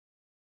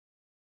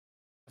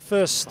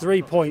First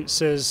 3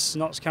 points as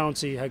Notts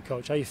County head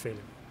coach. How are you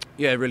feeling?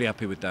 Yeah, really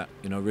happy with that.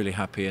 Really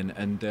happy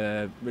and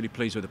really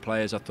pleased with the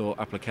players. I thought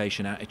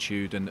application,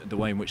 attitude, and the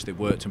way in which they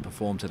worked and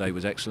performed today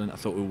was excellent. I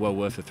thought we were well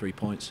worth the 3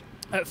 points.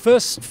 At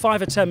first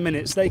 5 or 10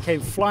 minutes, they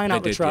came flying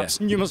out the traps,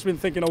 yeah. and you must have been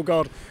thinking, "Oh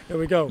God, here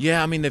we go."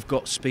 Yeah, I mean they've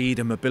got speed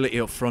and mobility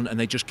up front, and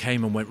they just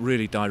came and went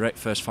really direct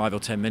first 5 or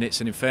 10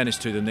 minutes. And in fairness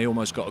to them, they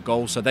almost got a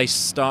goal, so they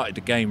started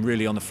the game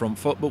really on the front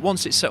foot. But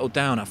once it settled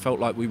down, I felt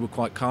like we were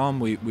quite calm.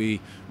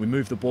 We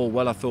moved the ball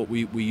well. I thought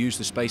we used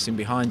the space in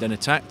behind and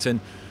attacked. And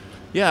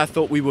yeah, I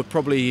thought we were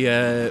probably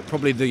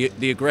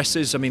the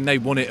aggressors. I mean, they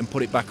won it and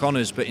put it back on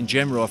us, but in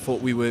general, I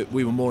thought we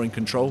were more in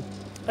control.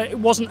 It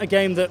wasn't a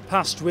game that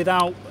passed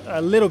without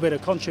a little bit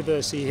of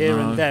controversy here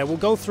and there. We'll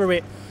go through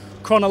it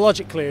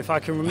chronologically if I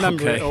can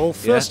remember it all.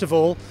 First of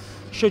all,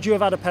 should you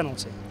have had a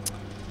penalty?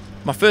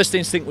 My first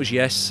instinct was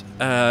yes.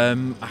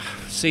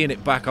 Seeing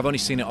it back, I've only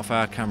seen it off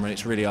our camera, and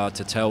it's really hard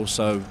to tell.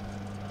 So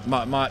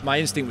my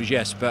instinct was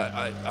yes, but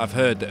I've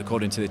heard that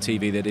according to the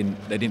TV, they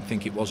didn't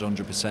think it was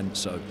 100%.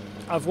 So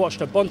I've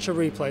watched a bunch of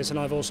replays, and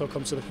I've also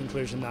come to the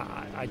conclusion that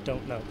I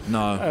don't know.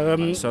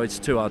 No, so it's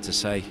too hard to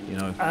say,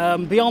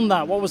 Beyond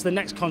that, what was the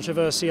next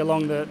controversy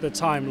along the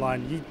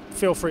timeline? You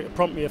feel free to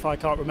prompt me if I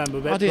can't remember.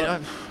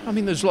 I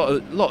mean, there's a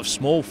lot of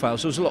small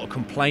fouls. There was a lot of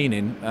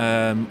complaining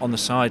on the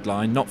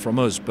sideline, not from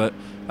us, but.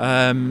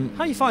 How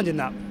are you finding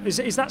that?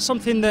 Is that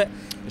something that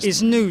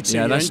is new to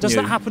you? And does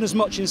that happen as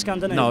much in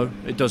Scandinavia? No,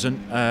 it doesn't.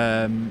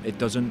 It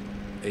doesn't.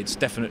 It's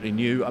definitely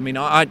new. I mean,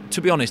 to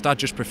be honest, I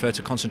just prefer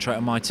to concentrate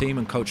on my team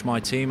and coach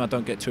my team. I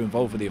don't get too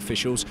involved with the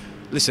officials.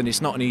 Listen,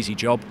 it's not an easy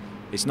job.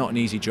 It's not an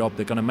easy job.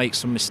 They're going to make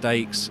some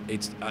mistakes.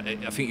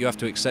 I think you have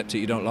to accept it.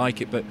 You don't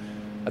like it, but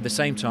at the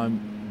same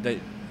time,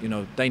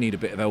 they need a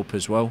bit of help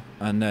as well.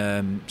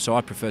 And so I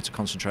prefer to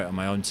concentrate on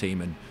my own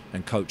team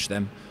and coach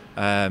them.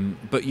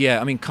 But yeah,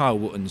 I mean, Kyle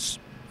Wotton's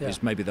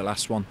is maybe the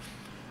last one.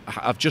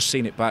 I've just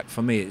seen it back.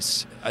 For me,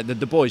 it's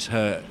the boy's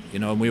hurt,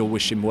 and we all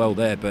wish him well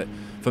there. But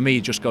for me,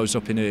 he just goes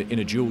up in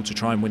a duel to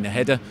try and win the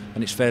header,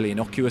 and it's fairly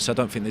innocuous. I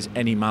don't think there's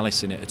any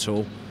malice in it at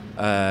all.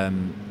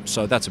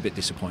 So that's a bit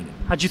disappointing.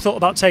 Had you thought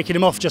about taking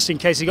him off just in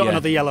case he got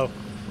another yellow?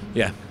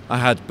 Yeah, I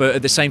had. But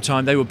at the same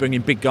time, they were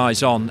bringing big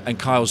guys on, and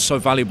Kyle's so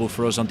valuable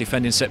for us on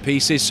defending set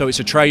pieces. So it's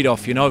a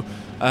trade-off,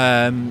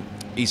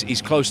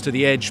 He's close to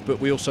the edge, but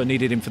we also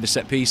needed him for the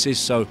set pieces.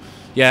 So,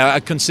 yeah,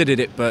 I considered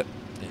it, but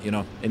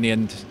in the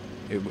end,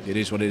 it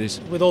is what it is.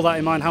 With all that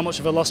in mind, how much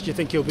of a loss do you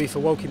think he'll be for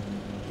Woking?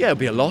 Yeah, it'll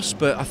be a loss,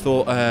 but I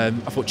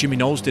thought Jimmy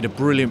Knowles did a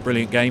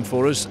brilliant game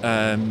for us,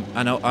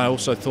 and I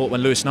also thought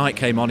when Lewis Knight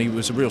came on, he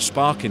was a real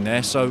spark in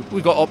there. So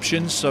we've got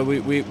options. So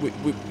we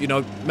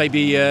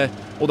maybe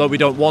although we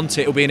don't want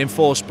it, it'll be an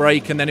enforced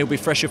break, and then he'll be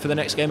fresher for the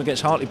next game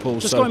against Hartlepool.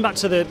 Just going back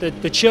to the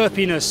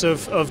chirpiness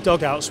of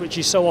dugouts, which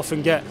you so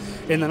often get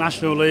in the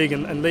National League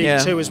and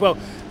League Two as well.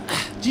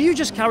 Do you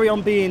just carry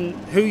on being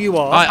who you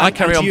are? I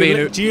carry on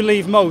being. Do you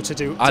leave Mo to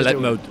do? I let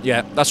Mo.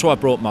 Yeah, that's why I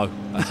brought Mo.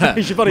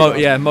 He's your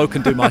bodyguard. Mo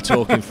can do my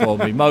talking for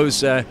me.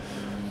 Mo's an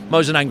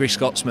angry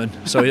Scotsman,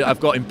 so I've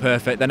got him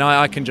perfect. Then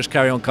I can just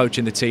carry on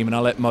coaching the team, and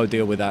I'll let Mo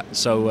deal with that.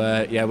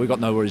 So we've got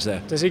no worries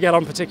there. Does he get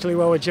on particularly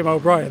well with Jim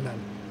O'Brien then?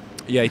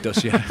 Yeah, he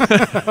does, yeah.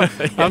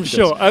 I'm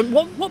sure.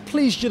 What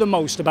pleased you the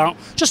most about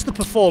just the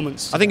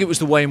performance? I think it was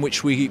the way in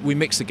which we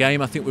mixed the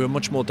game. I think we were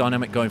much more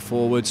dynamic going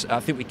forwards.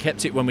 I think we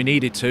kept it when we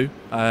needed to,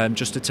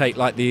 just to take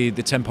the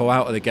tempo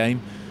out of the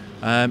game.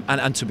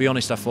 And to be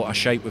honest, I thought our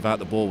shape without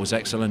the ball was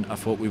excellent. I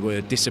thought we were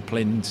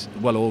disciplined,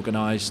 well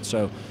organised.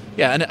 So,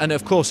 yeah, and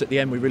of course at the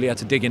end we really had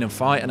to dig in and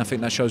fight, and I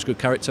think that shows good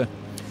character.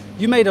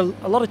 You made a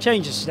lot of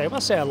changes today. Well, I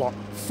say a lot,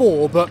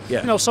 4, but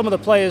some of the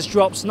players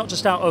dropped not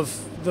just out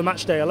of the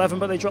matchday 11,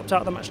 but they dropped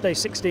out of the matchday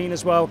 16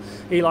 as well.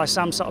 Eli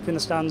Sam sat up in the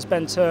stands,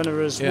 Ben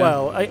Turner as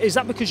well. Is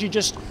that because you're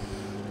just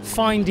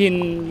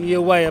finding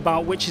your way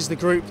about which is the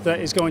group that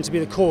is going to be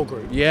the core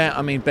group? Yeah,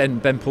 I mean,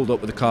 Ben pulled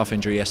up with a calf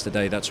injury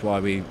yesterday. That's why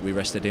we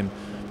rested him.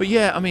 But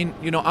yeah, I mean,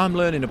 I'm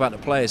learning about the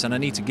players, and I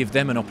need to give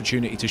them an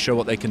opportunity to show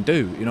what they can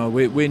do.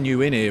 We're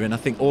new in here, and I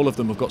think all of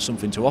them have got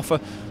something to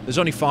offer. There's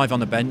only 5 on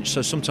the bench,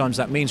 so sometimes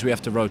that means we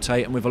have to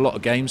rotate, and with a lot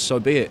of games, so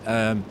be it.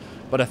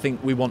 But I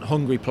think we want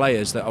hungry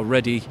players that are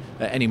ready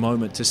at any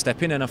moment to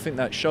step in, and I think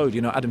that showed.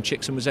 Adam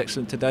Chickson was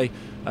excellent today.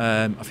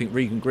 I think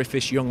Regan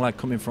Griffiths, young lad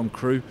coming from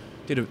Crewe,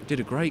 did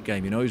a great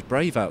game. He was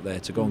brave out there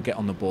to go and get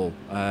on the ball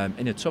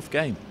in a tough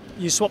game.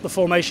 You swapped the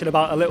formation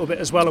about a little bit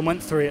as well and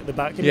went 3 at the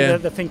back.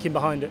 The thinking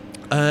behind it?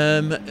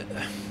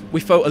 We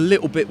felt a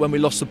little bit when we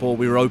lost the ball.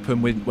 We were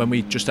open when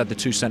we just had the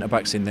 2 centre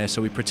backs in there,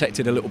 so we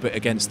protected a little bit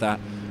against that.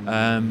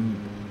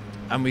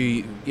 And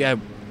we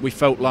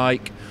felt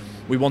like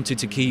we wanted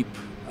to keep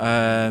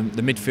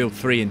the midfield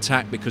 3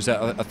 intact, because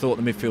I thought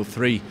the midfield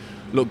 3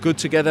 looked good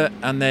together,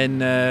 and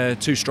then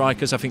 2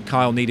 strikers. I think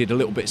Kyle needed a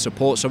little bit of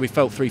support, so we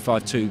felt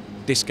 3-5-2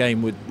 this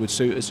game would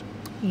suit us.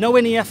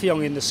 knowing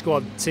Effiong in the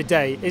squad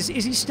today, is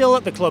he still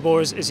at the club,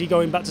 or is he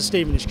going back to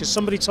Stevenage? Because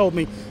somebody told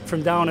me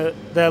from down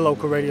at their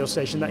local radio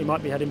station that he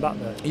might be heading back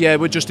there. Yeah,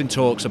 we're just in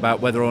talks about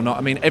whether or not.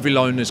 I mean, every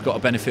loan has got to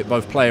benefit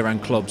both player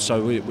and club,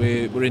 so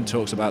we're in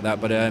talks about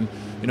that. But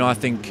I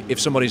think if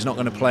somebody's not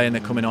going to play and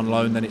they're coming on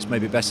loan, then it's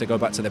maybe best to go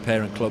back to their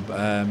parent club.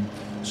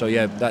 So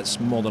yeah, that's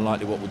more than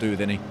likely what we'll do with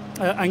Innie.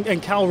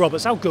 And Cal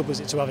Roberts, how good was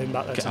it to have him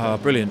back there today?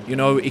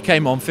 Brilliant. He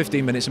came on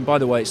 15 minutes, and by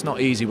the way, it's not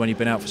easy when you've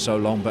been out for so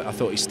long, but I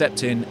thought he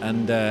stepped in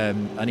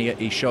and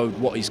he showed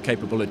what he's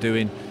capable of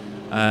doing.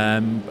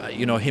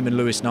 Him and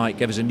Lewis Knight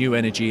gave us a new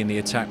energy in the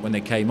attack when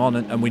they came on,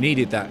 and we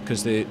needed that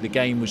because the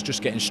game was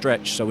just getting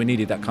stretched, so we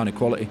needed that kind of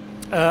quality.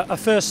 A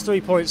first 3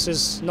 points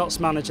as Notts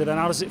manager, then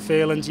how does it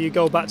feel, and do you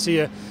go back to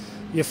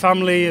your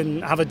family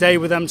and have a day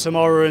with them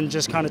tomorrow and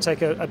just kind of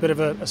take a bit of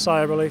a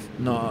sigh of relief?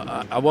 No,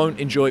 I won't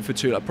enjoy it for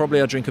too long. Probably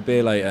I'll drink a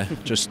beer later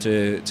just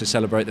to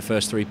celebrate the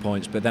first 3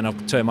 points, but then I'll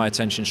turn my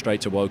attention straight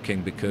to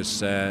Woking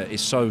because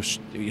it's so,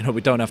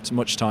 we don't have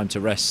much time to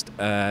rest.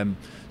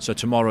 So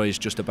tomorrow is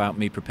just about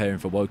me preparing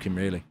for Woking,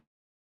 really.